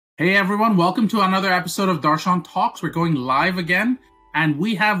Hey everyone, welcome to another episode of DarshanTalks. We're going live again, and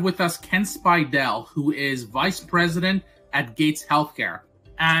we have with us Ken Spiedel, who is Vice President at Gates Healthcare.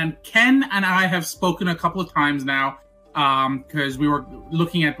 And Ken and I have spoken a couple of times now because we were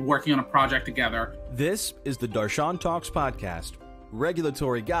looking at working on a project together. This is the DarshanTalks podcast,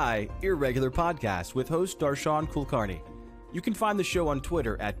 regulatory guy, irregular podcast with host Darshan Kulkarni. You can find the show on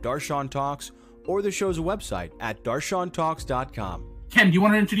Twitter at DarshanTalks or the show's website at DarshanTalks.com. Ken, do you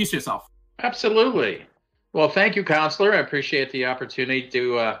want to introduce yourself? Absolutely. Well, thank you, Counselor. I appreciate the opportunity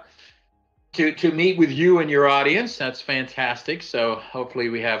to meet with you and your audience. That's fantastic. So hopefully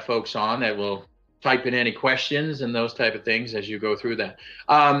we have folks on that will type in any questions and those type of things as you go through that.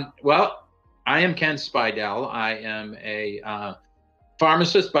 Well, I am Ken Spiedel. I am a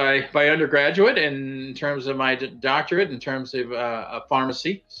pharmacist by undergraduate, and in terms of my doctorate, in terms of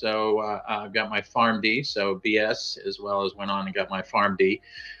pharmacy. So I've got my PharmD, so BS, as well as went on and got my PharmD.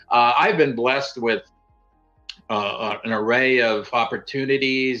 I've been blessed with an array of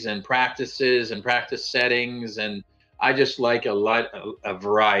opportunities and practices and practice settings, and I just like a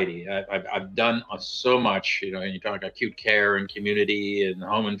variety. I've done so much, you talk acute care and community and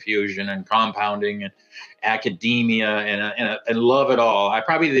home infusion and compounding and academia and love it all.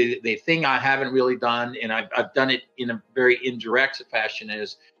 The thing I haven't really done, and I've done it in a very indirect fashion,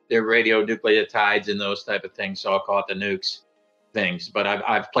 is the radionucleotides and those type of things. So I'll call it the nukes things, but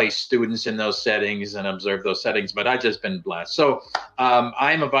I've placed students in those settings and observed those settings, but I've just been blessed. So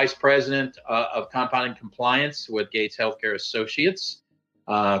I'm a vice president of compounding compliance with Gates Healthcare Associates.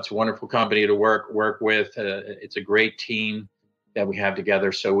 It's a wonderful company to work with. It's a great team that we have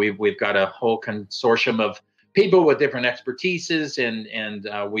together. So we've got a whole consortium of people with different expertises,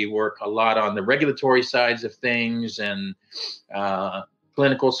 and we work a lot on the regulatory sides of things and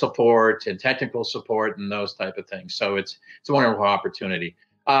clinical support and technical support and those type of things. So it's a wonderful opportunity.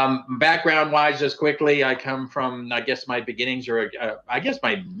 Background wise, just quickly, I come from, I guess my beginnings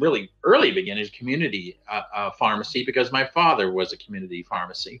my really early beginnings, community pharmacy, because my father was a community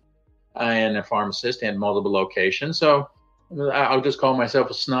pharmacy and a pharmacist and multiple locations. So I'll just call myself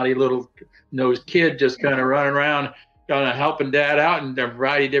a snotty little nosed kid, just kind of running around, kind of helping dad out in a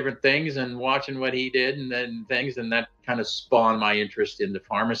variety of different things and watching what he did and then things. And that kind of spawned my interest into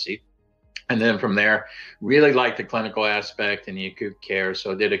pharmacy. And then from there, really liked the clinical aspect and the acute care.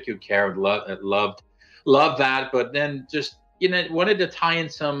 So I did acute care, loved that. But then just, wanted to tie in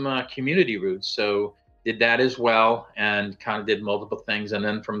some community roots. So did that as well and kind of did multiple things. And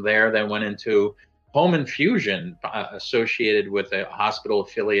then from there, then went into home infusion associated with a hospital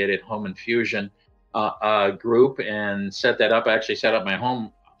affiliated home infusion group and set that up. I actually set up my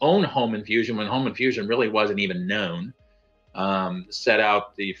own home infusion when home infusion really wasn't even known. Set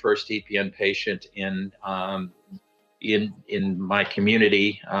out the first TPN patient in my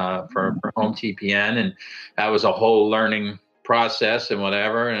community for home TPN, and that was a whole learning process and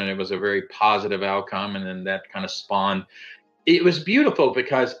whatever, and it was a very positive outcome. And then that kind of spawned. It was beautiful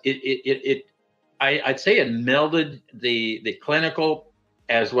because I'd say it melded the clinical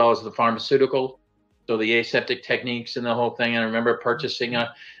as well as the pharmaceutical. So the aseptic techniques and the whole thing. And I remember purchasing an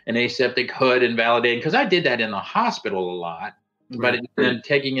aseptic hood and validating, because I did that in the hospital a lot, but then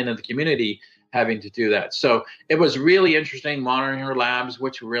taking it into the community, having to do that. So it was really interesting monitoring her labs,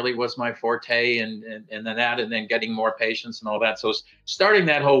 which really was my forte, and then getting more patients and all that. So starting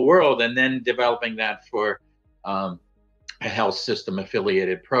that whole world and then developing that for a health system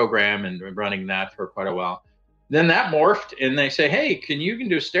affiliated program and running that for quite a while. Then that morphed, and they say, hey, you can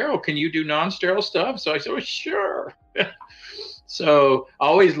do sterile. Can you do non-sterile stuff? So I said, well, sure. So I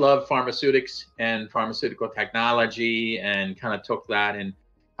always loved pharmaceutics and pharmaceutical technology, and kind of took that and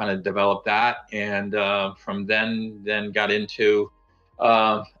kind of developed that. And from then got into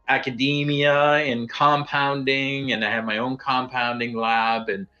academia and compounding, and I had my own compounding lab,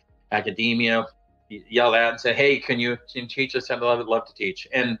 and academia yelled out and said, hey, can you teach us? I'd love to teach,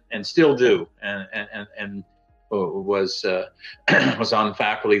 and still do. And was on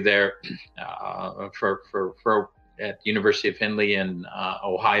faculty there for at University of Findlay in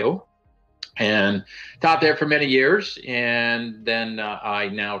Ohio, and taught there for many years. And then I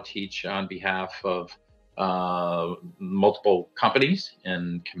now teach on behalf of multiple companies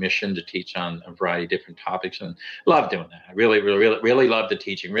and commissioned to teach on a variety of different topics, and love doing that. I really love the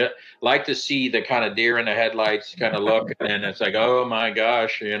teaching. Like to see the kind of deer in the headlights kind of look, and it's like, oh my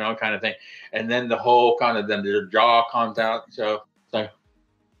gosh, kind of thing. And then the whole kind of, then the jaw comes out. So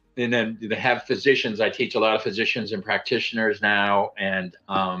and then to have physicians, I teach a lot of physicians and practitioners now. And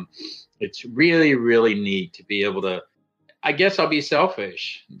it's really, really neat to be able to, I guess I'll be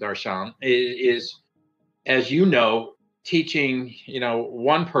selfish, Darshan, is as you know, teaching,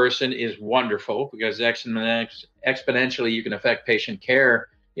 one person is wonderful because exponentially you can affect patient care,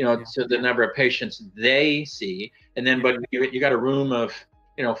 to the number of patients they see. And then, but you got a room of,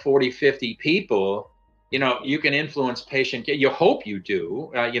 40, 50 people, you can influence patient care. You hope you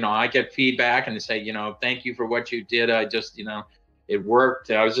do. I get feedback and they say, thank you for what you did. I just, it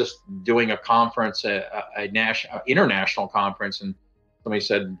worked. I was just doing a conference, a national, international conference, and somebody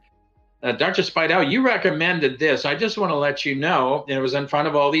said, Dr. Spiedel, you recommended this. I just want to let you know, and it was in front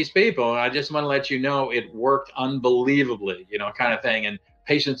of all these people. I just want to let you know it worked unbelievably, kind of thing. And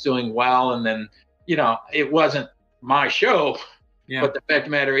patients doing well. And then, it wasn't my show, but the fact of the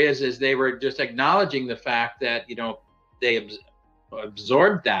matter is they were just acknowledging the fact that, they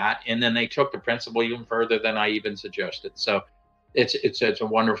absorbed that, and then they took the principle even further than I even suggested. So it's a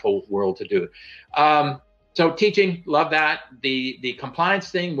wonderful world to do. So teaching, love that. The compliance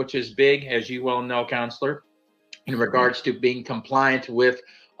thing, which is big, as you well know, counselor, in regards to being compliant with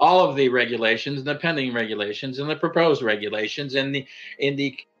all of the regulations, the pending regulations, and the proposed regulations, and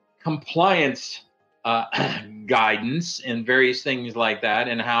the compliance guidance and various things like that,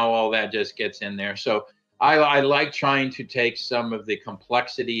 and how all that just gets in there. So I like trying to take some of the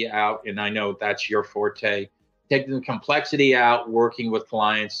complexity out, and I know that's your forte. Taking the complexity out, working with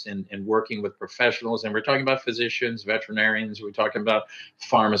clients and working with professionals. And we're talking about physicians, veterinarians, we're talking about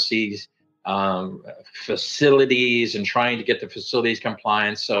pharmacies, facilities, and trying to get the facilities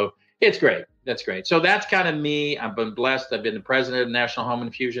compliant. So it's great. That's great. So that's kind of me. I've been blessed. I've been the president of the National Home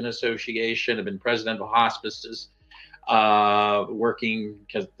Infusion Association. I've been president of hospices, working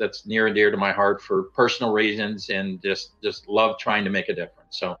because that's near and dear to my heart for personal reasons, and just love trying to make a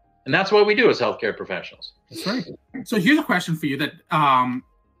difference. So, and that's what we do as healthcare professionals. That's right. So here's a question for you that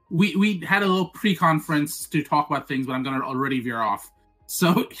we had a little pre-conference to talk about things, but I'm going to already veer off.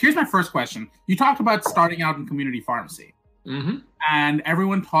 So here's my first question. You talked about starting out in community pharmacy. Mm-hmm. And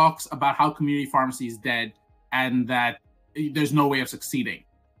everyone talks about how community pharmacy is dead and that there's no way of succeeding.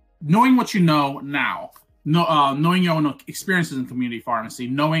 Knowing what you know now, knowing your own experiences in community pharmacy,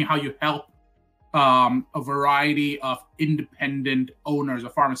 knowing how you help a variety of independent owners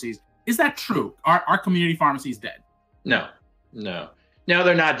of pharmacies, is that true? Are community pharmacies dead? No,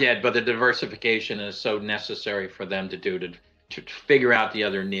 they're not dead, but the diversification is so necessary for them to do to figure out the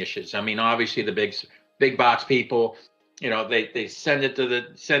other niches. I mean, obviously the big box people, they send it to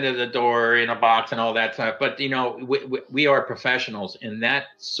the door in a box and all that stuff. But we are professionals in that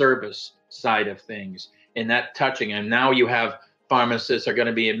service side of things, in that touching. And now you have pharmacists are going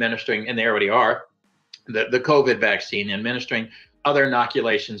to be administering, and they already are, the COVID vaccine, administering other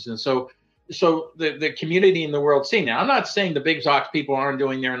inoculations. And so the community in the world seeing now, I'm not saying the big box people aren't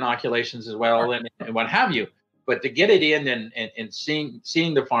doing their inoculations as well and what have you, but to get it in and seeing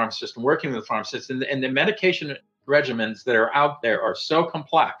the pharmacist and working with the pharmacist and the medication regimens that are out there are so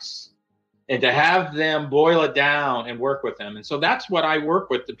complex, and to have them boil it down and work with them. And so that's what I work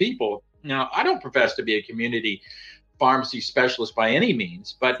with the people. Now, I don't profess to be a community pharmacy specialist by any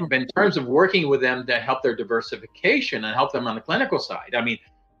means, but in terms of working with them to help their diversification and help them on the clinical side. I mean,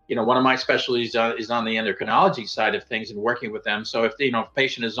 one of my specialties is on the endocrinology side of things and working with them. So if if a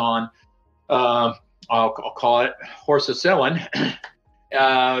patient is on, I'll call it horsacillin,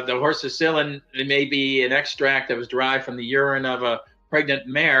 the horsacillin, it may be an extract that was derived from the urine of a pregnant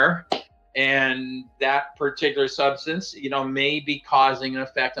mare, and that particular substance, may be causing an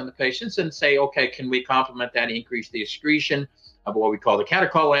effect on the patients, and say, okay, can we complement that, increase the excretion of what we call the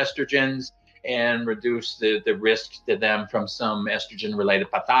catechol-estrogens, and reduce the risk to them from some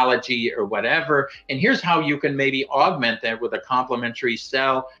estrogen-related pathology or whatever. And here's how you can maybe augment that with a complementary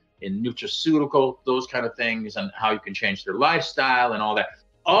cell in nutraceutical, those kind of things, and how you can change their lifestyle and all that.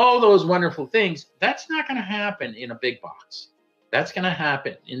 All those wonderful things, that's not going to happen in a big box. That's going to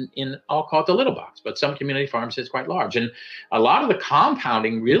happen in, I'll call it the little box, but some community pharmacy is quite large. And a lot of the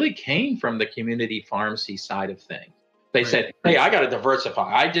compounding really came from the community pharmacy side of things. They said, hey, I got to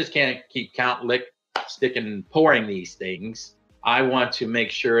diversify. I just can't keep sticking, pouring these things. I want to make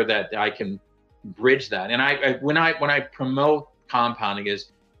sure that I can bridge that. And when I promote compounding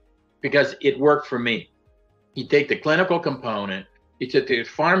is because it worked for me. You take the clinical component, you took the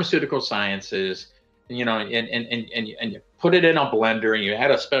pharmaceutical sciences, and you put it in a blender, and you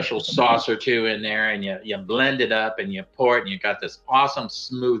had a special sauce or two in there, and you blend it up and you pour it, and you got this awesome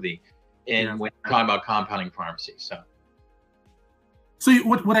smoothie. And when you're talking about compounding pharmacy, so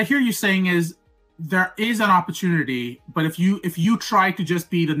what I hear you saying is there is an opportunity, but if you try to just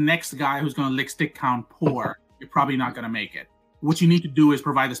be the next guy who's going to lick, stick, count, pour, you're probably not going to make it. What you need to do is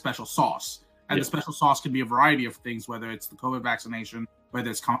provide a special sauce, and the special sauce can be a variety of things, whether it's the COVID vaccination, whether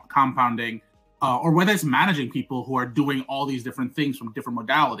it's compounding, or whether it's managing people who are doing all these different things from different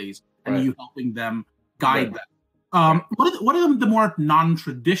modalities, and you helping them guide them. What are the more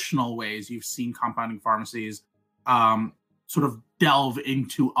non-traditional ways you've seen compounding pharmacies sort of delve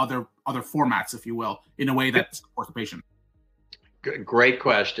into other formats, if you will, in a way that supports the patient? Great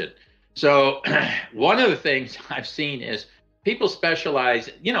question. So one of the things I've seen is people specialize,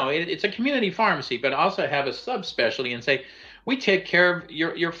 it's a community pharmacy, but also have a subspecialty and say, we take care of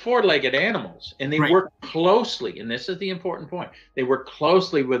your four-legged animals. And they work closely, and this is the important point, they work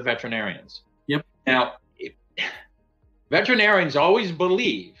closely with veterinarians. Yep. Now, veterinarians always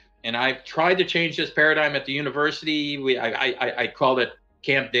believe, and I've tried to change this paradigm at the university. I called it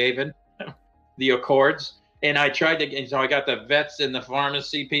Camp David, the Accords. And I tried to, and so I got the vets and the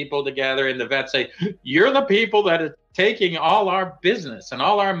pharmacy people together, and the vets say, you're the people that are taking all our business and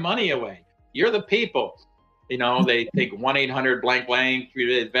all our money away. You're the people. They think 1-800 blank blank,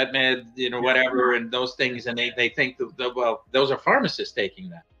 vet med, whatever, and those things. And they think, well, those are pharmacists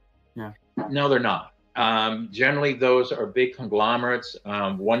taking that. Yeah. No, they're not. Generally, those are big conglomerates.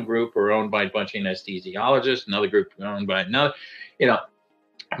 One group are owned by a bunch of anesthesiologists, another group are owned by another.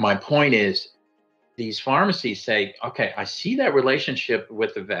 My point is, these pharmacies say, okay, I see that relationship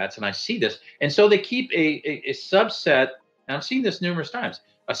with the vets, and I see this. And so they keep a subset, and I've seen this numerous times,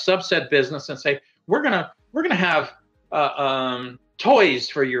 a subset business, and say, we're gonna have toys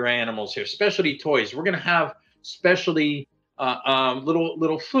for your animals here, specialty toys. We're gonna have specialty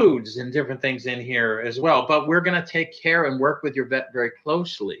little foods and different things in here as well. But we're gonna take care and work with your vet very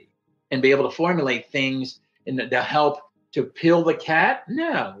closely and be able to formulate things to help to pill the cat.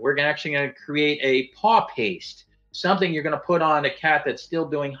 No, we're actually going to create a paw paste, something you're going to put on a cat that's still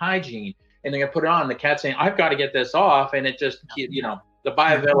doing hygiene, and they're going to put it on. The cat's saying, I've got to get this off. And it just, the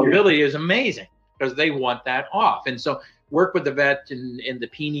bioavailability is amazing because they want that off. And so work with the vet in the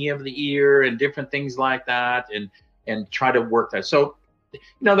peenie of the ear and different things like that, and try to work that. So,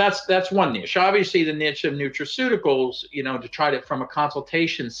 that's one niche. Obviously, the niche of nutraceuticals, to try to, from a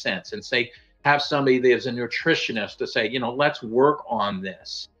consultation sense, and say, have somebody that's a nutritionist to say, let's work on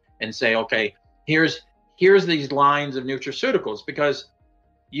this, and say, okay, here's these lines of nutraceuticals, because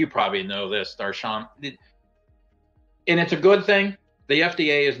you probably know this, Darshan, and it's a good thing. The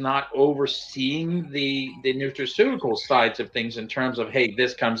FDA is not overseeing the nutraceutical sides of things in terms of, hey,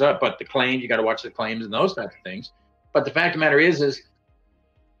 this comes up, but the claims, you got to watch the claims and those types of things. But the fact of the matter is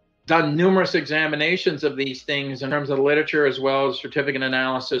done numerous examinations of these things in terms of the literature, as well as certificate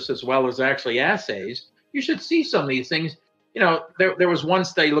analysis, as well as actually assays. You should see some of these things. There was one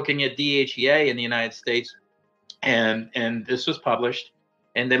study looking at DHEA in the United States, and this was published,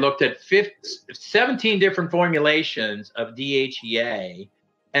 and they looked at 17 different formulations of DHEA,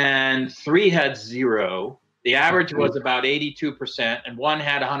 and 3 had 0. The average was about 82%, and 1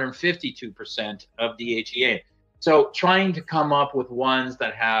 had 152% of DHEA. So trying to come up with ones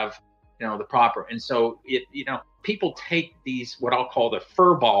that have, the proper, and so people take these, what I'll call the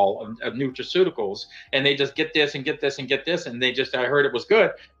fur ball of nutraceuticals, and they just get this and get this and get this, and I heard it was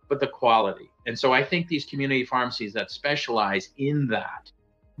good, but the quality. And so I think these community pharmacies that specialize in that,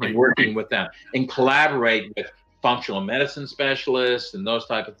 and working with them and collaborate with functional medicine specialists and those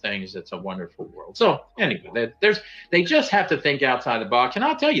type of things, it's a wonderful world. So anyway, they just have to think outside the box. And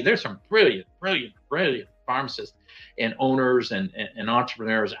I'll tell you, there's some brilliant pharmacists and owners and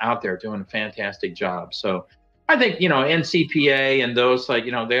entrepreneurs out there doing a fantastic job. So I think, NCPA and those,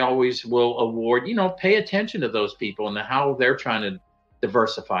 they always will award, pay attention to those people and how they're trying to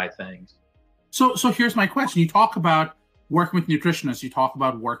diversify things. So here's my question. You talk about working with nutritionists, you talk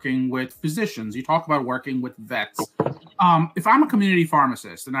about working with physicians, you talk about working with vets. If I'm a community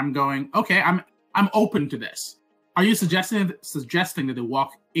pharmacist and I'm going, okay, I'm open to this, are you suggesting that they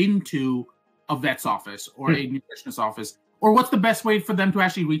walk into a vet's office or a nutritionist's office, or what's the best way for them to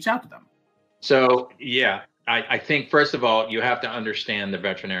actually reach out to them? So, yeah, I think, first of all, you have to understand the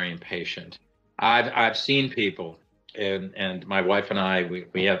veterinarian patient. I've seen people, and my wife and I,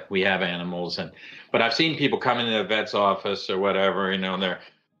 we have animals, but I've seen people come into the vet's office or whatever, and they're,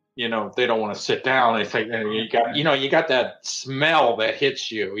 they don't want to sit down. They say, you got that smell that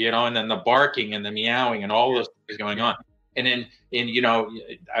hits you, and then the barking and the meowing and all this is going on. And then,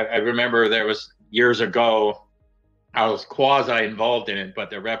 I remember there was years ago, I was quasi involved in it, but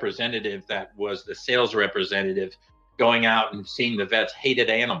the representative that was the sales representative going out and seeing the vets hated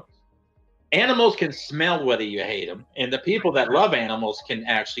animals. Animals can smell whether you hate them, and the people that love animals can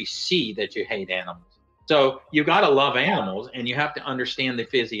actually see that you hate animals. So you got to love animals, and you have to understand the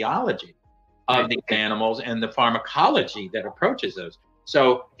physiology of these animals and the pharmacology that approaches those.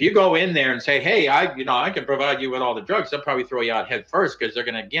 So if you go in there and say, hey, I can provide you with all the drugs, they'll probably throw you out head first because they're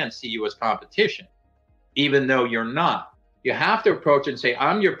going to, again, see you as competition, even though you're not. You have to approach it and say,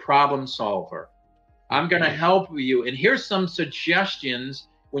 I'm your problem solver. I'm going to help you. And here's some suggestions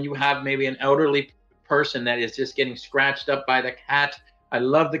when you have maybe an elderly person that is just getting scratched up by the cat. I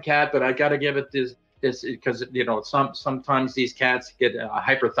love the cat, but I got to give it this because, sometimes these cats get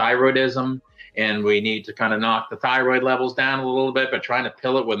hyperthyroidism, and we need to kind of knock the thyroid levels down a little bit, but trying to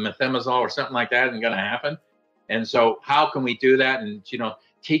pill it with methimazole or something like that isn't going to happen. And so how can we do that? And,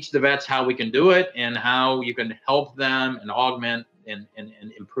 teach the vets how we can do it and how you can help them and augment and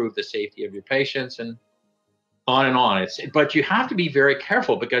improve the safety of your patients and on and on. But you have to be very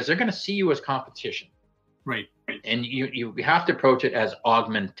careful because they're going to see you as competition. Right. And you have to approach it as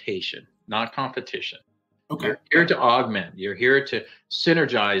augmentation, not competition. Okay. You're here to augment. You're here to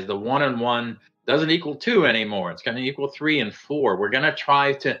synergize. The 1 and 1 doesn't equal 2 anymore. It's going to equal 3 and 4. We're going to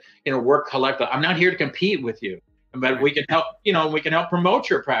try to, work collectively. I'm not here to compete with you, but right. We can help, we can help promote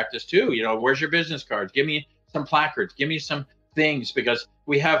your practice too. Where's your business cards? Give me some placards. Give me some things, because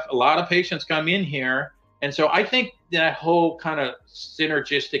we have a lot of patients come in here. And so I think that whole kind of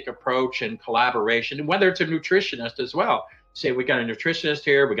synergistic approach and collaboration, and whether it's a nutritionist as well, say we got a nutritionist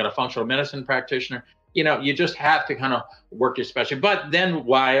here, we got a functional medicine practitioner, you just have to kind of work your specialty. But then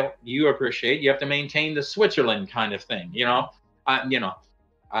while you appreciate, you have to maintain the Switzerland kind of thing. I'm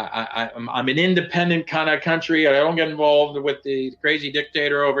an independent kind of country. I don't get involved with the crazy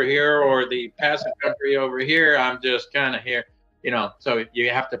dictator over here or the passive country over here. I'm just kind of here, so you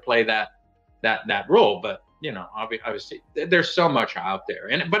have to play that role. But obviously there's so much out there,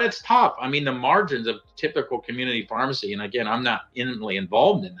 but it's tough. I mean, the margins of typical community pharmacy, and again, I'm not intimately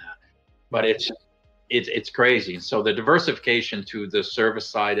involved in that, but it's crazy. So the diversification to the service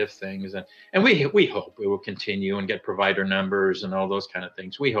side of things, and we hope it will continue and get provider numbers and all those kind of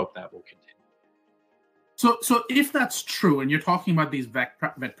things. We hope that will continue. So if that's true, and you're talking about these vet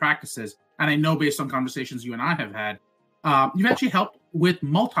practices, and I know based on conversations you and I have had, you've actually helped with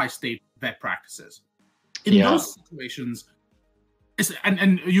multi-state vet practices. In those situations,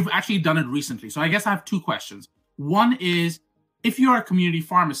 and you've actually done it recently. So I guess I have two questions. One is, if you're a community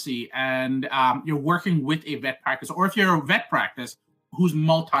pharmacy and you're working with a vet practice, or if you're a vet practice who's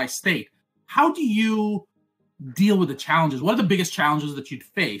multi-state, how do you deal with the challenges? What are the biggest challenges that you'd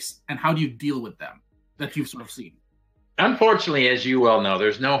face, and how do you deal with them that you've sort of seen? Unfortunately, as you well know,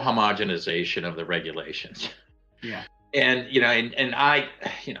 there's no homogenization of the regulations. Yeah. And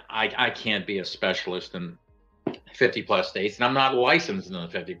I can't be a specialist in 50 plus states, and I'm not licensed in the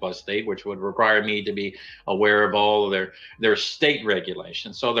 50 plus state, which would require me to be aware of all of their state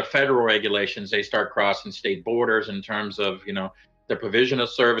regulations. So the federal regulations, they start crossing state borders in terms of, the provision of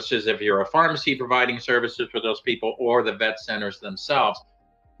services, if you're a pharmacy providing services for those people, or the vet centers themselves.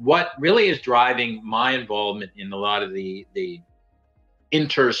 What really is driving my involvement in a lot of the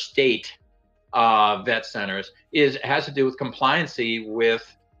interstate vet centers has to do with compliancy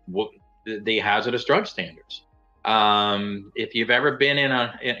with the hazardous drug standards. If you've ever been in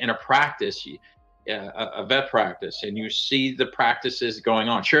a practice, a vet practice, and you see the practices going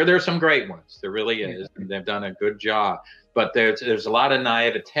on, sure, there's some great ones, there really is, and they've done a good job, but there's a lot of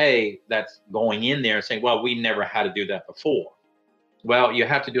naivete that's going in there saying, well, we never had to do that before. Well, you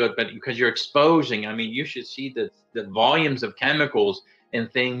have to do it, but because you're exposing, you should see the volumes of chemicals and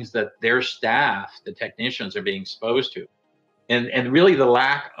things that their staff, the technicians, are being exposed to. And really the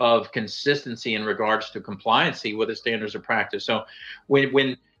lack of consistency in regards to compliancy with the standards of practice. So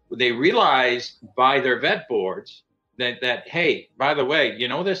when they realize by their vet boards that hey, by the way,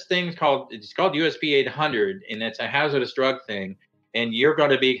 this thing's called USP 800, and it's a hazardous drug thing, and you're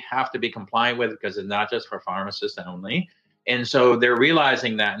going to have to be compliant with it because it's not just for pharmacists only. And so they're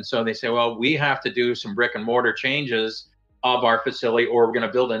realizing that, and so they say, well, we have to do some brick and mortar changes of our facility, or we're going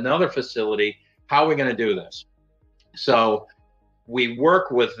to build another facility. How are we going to do this? So we work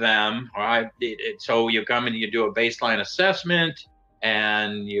with them. So you come and you do a baseline assessment,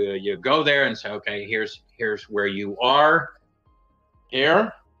 and you go there and say, okay, here's where you are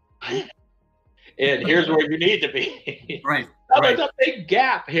here, and here's where you need to be. Right. There's a big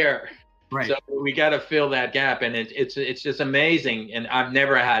gap here. Right. So we got to fill that gap, and it's just amazing. And I've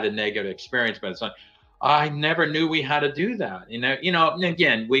never had a negative experience, but it's like, I never knew we had to do that. And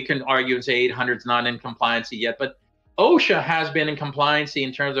again, we can argue and say 800 is not in compliancy yet, but OSHA has been in compliancy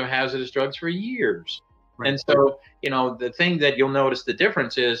in terms of hazardous drugs for years. Right. And so, the thing that you'll notice the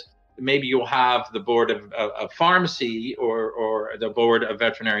difference is maybe you'll have the board of pharmacy or the board of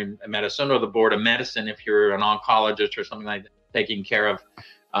veterinary medicine, or the board of medicine if you're an oncologist or something like that, taking care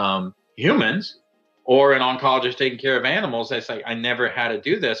of humans, or an oncologist taking care of animals, they say, I never had to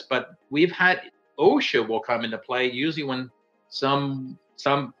do this. But we've had OSHA will come into play usually when some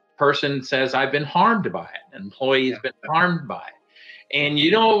person says, I've been harmed by it. An employee's been harmed by it. And you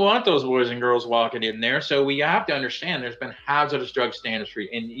don't want those boys and girls walking in there. So we have to understand there's been hazardous drug standards for,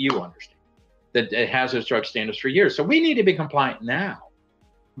 and you understand that hazardous drug standards for years. So we need to be compliant now.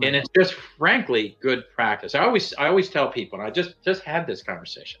 Right. And it's just frankly good practice. I always tell people, and I just had this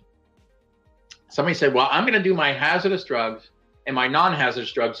conversation. Somebody said, well, I'm going to do my hazardous drugs and my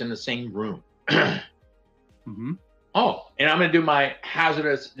non-hazardous drugs in the same room. Mm-hmm. Oh, and I'm going to do my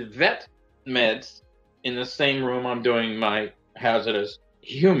hazardous vet meds in the same room I'm doing my hazardous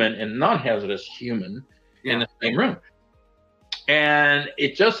human and non-hazardous human in the same room. And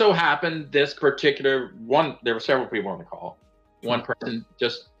it just so happened this particular one, there were several people on the call. One person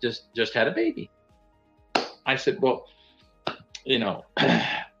just had a baby. I said, well,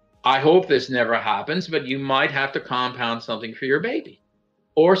 I hope this never happens, but you might have to compound something for your baby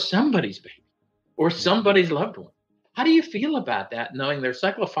or somebody's baby or somebody's loved one. How do you feel about that, knowing there's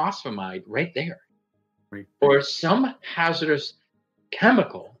cyclophosphamide right there? Right. Or some hazardous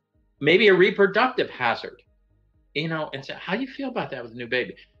chemical, maybe a reproductive hazard, and so how do you feel about that with a new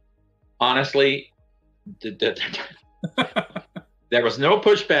baby? Honestly, there was no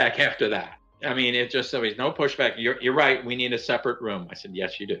pushback after that. I mean, it just, there was no pushback. You're right. We need a separate room. I said,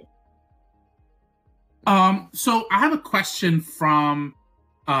 yes, you do. So I have a question from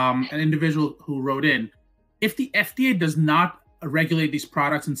an individual who wrote in. If the FDA does not regulate these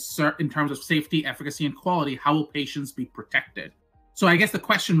products in terms of safety, efficacy, and quality, how will patients be protected? So I guess the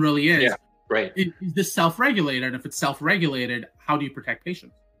question really is, is this self-regulated? And if it's self-regulated, how do you protect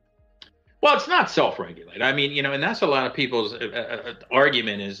patients? Well, it's not self-regulated. I mean, and that's a lot of people's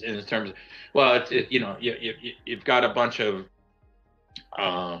argument is in terms of, well, you've got a bunch of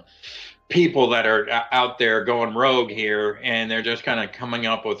people that are out there going rogue here, and they're just kind of coming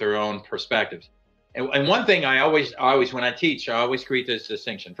up with their own perspectives. And one thing I always, when I teach, I always create this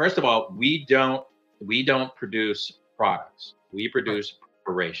distinction. First of all, we don't produce products. We produce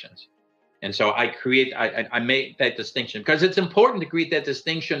preparations. And so I make that distinction because it's important to create that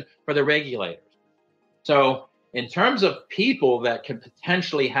distinction for the regulators. So in terms of people that can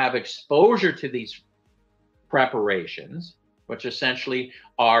potentially have exposure to these preparations, which essentially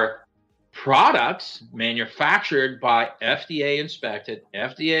are products manufactured by FDA inspected,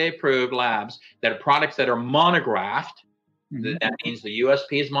 FDA approved labs, that are products that are monographed. Mm-hmm. That means the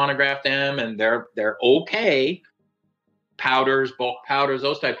USP has monographed them and they're okay. Powders, bulk powders,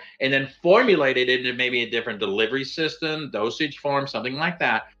 those types, and then formulated into maybe a different delivery system, dosage form, something like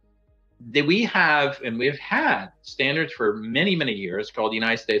that. We've had standards for many, many years called the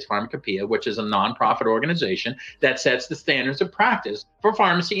United States Pharmacopoeia, which is a nonprofit organization that sets the standards of practice for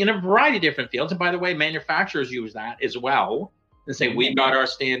pharmacy in a variety of different fields. And by the way, manufacturers use that as well and say, we've got our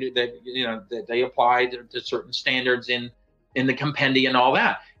standard that they apply to certain standards in the compendia and all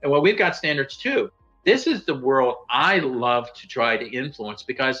that. And well, we've got standards too. This is the world I love to try to influence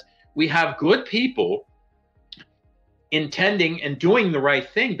because we have good people intending and doing the right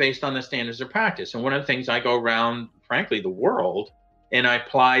thing based on the standards of practice. And one of the things I go around, frankly, the world, and I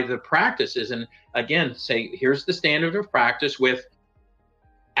apply the practices and again, say, here's the standard of practice with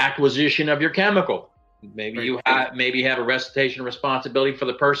acquisition of your chemical. Maybe you have a recitation of responsibility for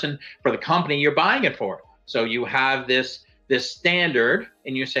the person, for the company you're buying it for. So you have this standard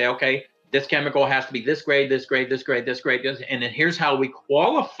and you say, okay, this chemical has to be this grade, this grade, this grade, this grade, and then here's how we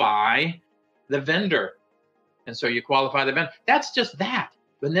qualify the vendor. And so you qualify the vendor. That's just that.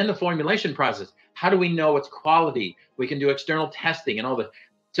 But then the formulation process. How do we know it's quality? We can do external testing and all that.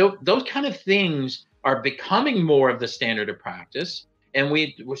 So those kind of things are becoming more of the standard of practice. And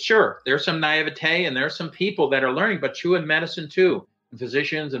sure, there's some naivete and there's some people that are learning, but true in medicine too,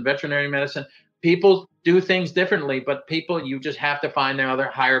 physicians and veterinary medicine. People do things differently, but you just have to find their other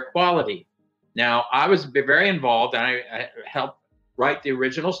higher quality. Now, I was very involved, and I helped write the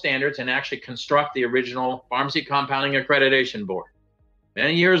original standards and actually construct the original Pharmacy Compounding Accreditation Board.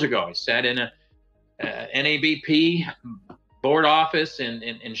 Many years ago, I sat in a NABP board office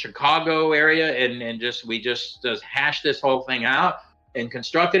in Chicago area, and we just hashed this whole thing out and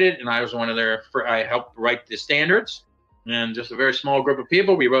constructed it. And I was I helped write the standards, and just a very small group of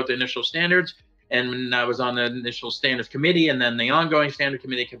people. We wrote the initial standards. And I was on the initial standards committee, and then the ongoing standard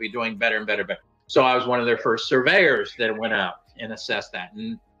committee could be doing better and better. So I was one of their first surveyors that went out and assessed that.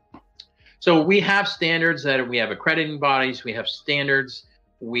 And so we have standards we have accrediting bodies, we have standards,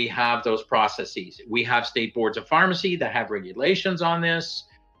 we have those processes. We have state boards of pharmacy that have regulations on this.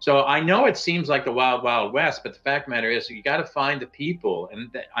 So I know it seems like the wild, wild west, but the fact of the matter is you got to find the people.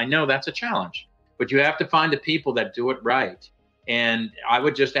 And I know that's a challenge. but you have to find the people that do it right. And I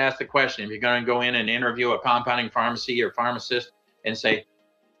would just ask the question, if you're going to go in and interview a compounding pharmacy or pharmacist and say,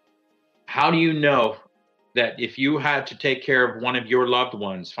 how do you know that if you had to take care of one of your loved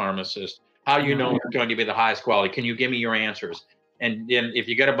ones, pharmacist, how do you know it's going to be the highest quality? Can you give me your answers? And then if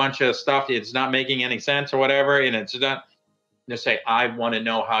you get a bunch of stuff, it's not making any sense or whatever, and it's not, just say, I want to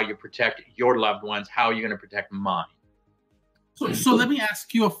know how you protect your loved ones. How are you going to protect mine? So let me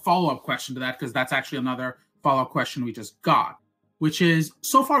ask you a follow-up question to that, because that's actually another follow-up question we just got, which is,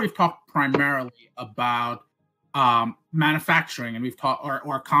 so far we've talked primarily about manufacturing, and we've talked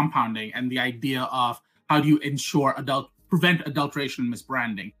or compounding, and the idea of how do you ensure prevent adulteration and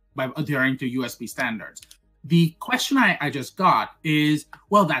misbranding by adhering to USP standards. The question I just got is,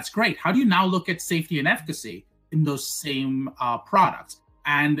 well, that's great. How do you now look at safety and efficacy in those same products?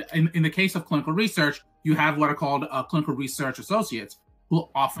 And in the case of clinical research, you have what are called clinical research associates, who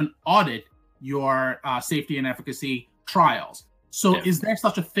often audit your safety and efficacy trials. So is there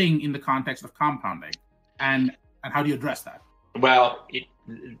such a thing in the context of compounding? And how do you address that? Well,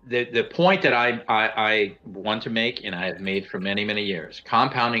 the point that I want to make, and I have made for many, many years,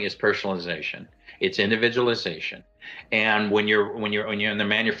 compounding is personalization. It's individualization. And when you're in the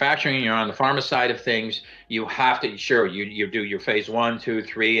manufacturing and you're on the pharma side of things, you have to, sure, you do your phase 1, 2,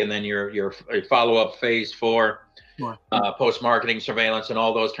 3, and then your follow-up phase 4, post-marketing surveillance and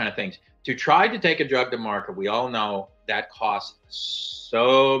all those kind of things. To try to take a drug to market, we all know that costs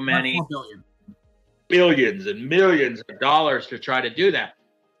so many billions and millions of dollars to try to do that.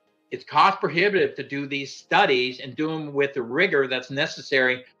 It's cost prohibitive to do these studies and do them with the rigor that's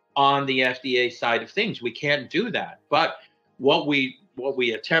necessary on the FDA side of things. We can't do that. But what we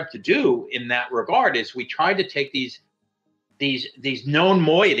attempt to do in that regard is we try to take these known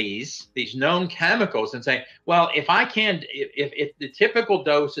moieties, these known chemicals, and say, well, if the typical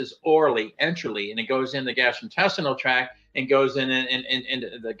dose is orally, enterally, and it goes in the gastrointestinal tract and goes in and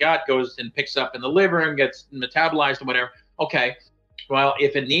the gut, goes and picks up in the liver and gets metabolized or whatever, okay. Well,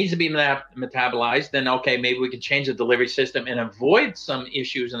 if it needs to be metabolized, then okay, maybe we can change the delivery system and avoid some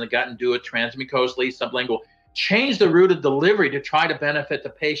issues in the gut and do it transmucosally, sublingual. Change the route of delivery to try to benefit the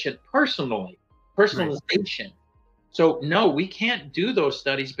patient personally. Personalization. Right. So no, we can't do those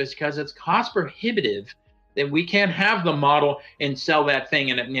studies because it's cost prohibitive. Then we can't have the model and sell that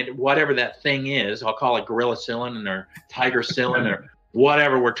thing and whatever that thing is. I'll call it gorillacillin or tigercillin or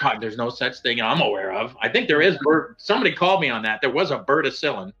whatever we're talking. There's no such thing I'm aware of. I think there is. Somebody called me on that. There was a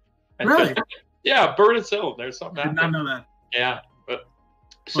berticillin. Really? Yeah, berticillin. There's something. I did not know that. Yeah, but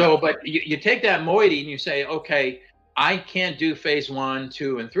you take that moiety and you say, okay, I can't do phase 1,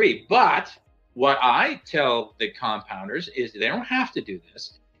 2, and 3. But what I tell the compounders is they don't have to do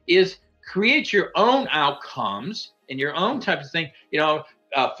this. Is create your own outcomes and your own type of thing.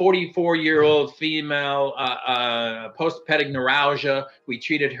 44-year-old female, post-herpetic neuralgia. We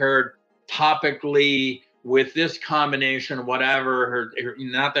treated her topically with this combination, whatever.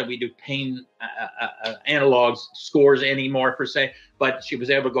 Not that we do pain analogs scores anymore per se, but she was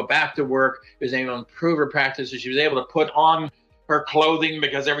able to go back to work. She was able to improve her practices. She was able to put on her clothing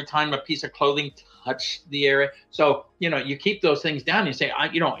because every time a piece of clothing touched the area. So, you keep those things down. You say,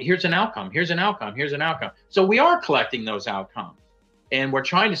 here's an outcome. Here's an outcome. Here's an outcome. So we are collecting those outcomes. And we're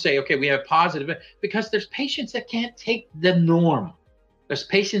trying to say, okay, we have positive, because there's patients that can't take the norm. There's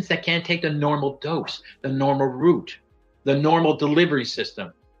patients that can't take the normal dose, the normal route, the normal delivery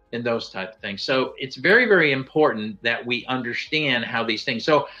system, and those type of things. So it's very, very important that we understand how these things.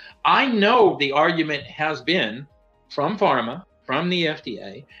 So I know the argument has been from pharma, from the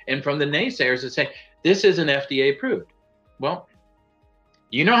FDA, and from the naysayers that say, this isn't FDA approved. Well,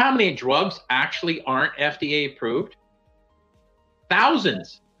 you know how many drugs actually aren't FDA approved?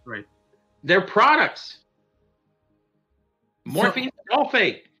 Thousands. Right. They're products. Morphine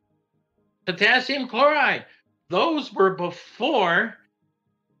sulfate, potassium chloride. Those were before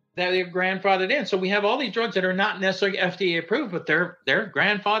that they're grandfathered in. So we have all these drugs that are not necessarily FDA approved, but they're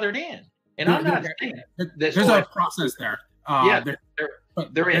grandfathered in. And I'm not saying there's a process there.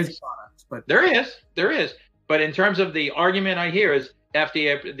 There is. There is. But in terms of the argument I hear is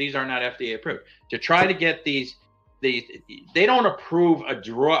FDA, these are not FDA approved. To try to get these, they don't approve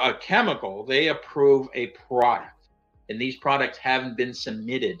a chemical, they approve a product. And these products haven't been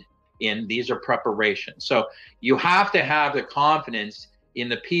submitted in, these are preparations. So you have to have the confidence in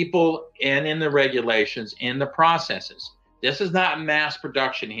the people and in the regulations, in the processes. This is not mass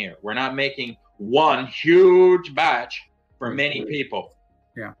production here. We're not making one huge batch for many people.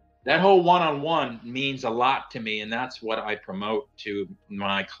 Yeah. That whole one-on-one means a lot to me, and that's what I promote to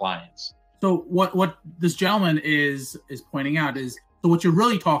my clients. So what this gentleman is pointing out is So what you're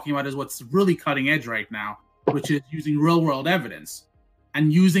really talking about is what's really cutting edge right now, which is using real world evidence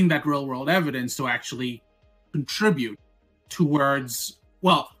and using that real world evidence to actually contribute towards,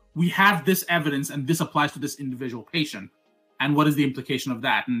 well, we have this evidence and this applies to this individual patient. And what is the implication of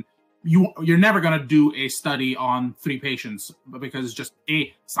that? And you're never going to do a study on 3 patients because it's just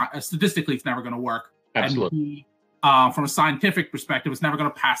statistically, it's never going to work. Absolutely. And from a scientific perspective, it's never going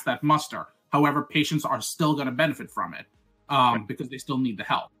to pass that muster. However, patients are still going to benefit from it because they still need the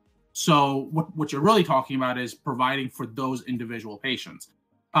help. So what you're really talking about is providing for those individual patients.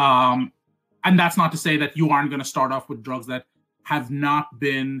 And that's not to say that you aren't going to start off with drugs that have not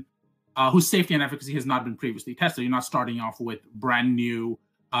been, whose safety and efficacy has not been previously tested. You're not starting off with brand new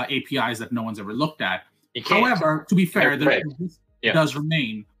APIs that no one's ever looked at. However, to be fair, there does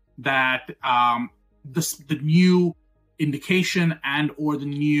remain that the new indication and or the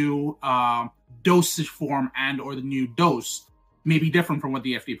new dosage form and or the new dose may be different from what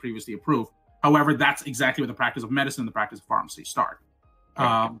the FDA previously approved. However, that's exactly where the practice of medicine and the practice of pharmacy start.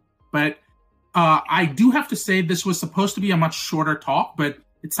 But I do have to say this was supposed to be a much shorter talk, but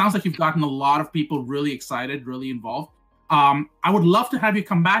it sounds like you've gotten a lot of people really excited, really involved. I would love to have you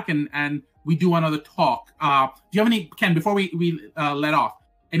come back and we do another talk. Do you have any, Ken, before we let off,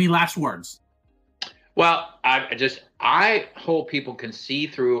 any last words? Well, I hope people can see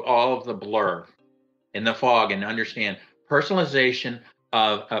through all of the blur in the fog and understand personalization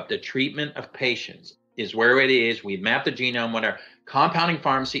of the treatment of patients is where it is. We've mapped the genome. Whatever. Compounding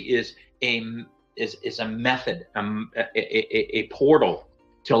pharmacy is a method, a portal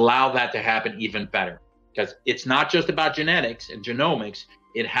to allow that to happen even better. Because it's not just about genetics and genomics.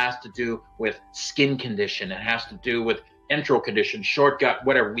 It has to do with skin condition. It has to do with enteral condition, short gut,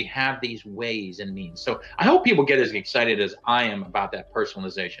 whatever. We have these ways and means. So I hope people get as excited as I am about that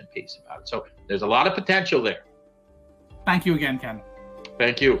personalization piece about it. So there's a lot of potential there. Thank you again, Ken.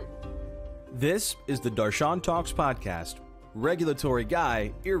 Thank you. This is the DarshanTalks podcast. Regulatory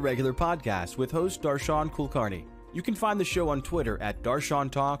guy, irregular podcast with host Darshan Kulkarni. You can find the show on Twitter at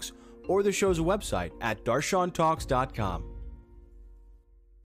DarshanTalks or the show's website at DarshanTalks.com.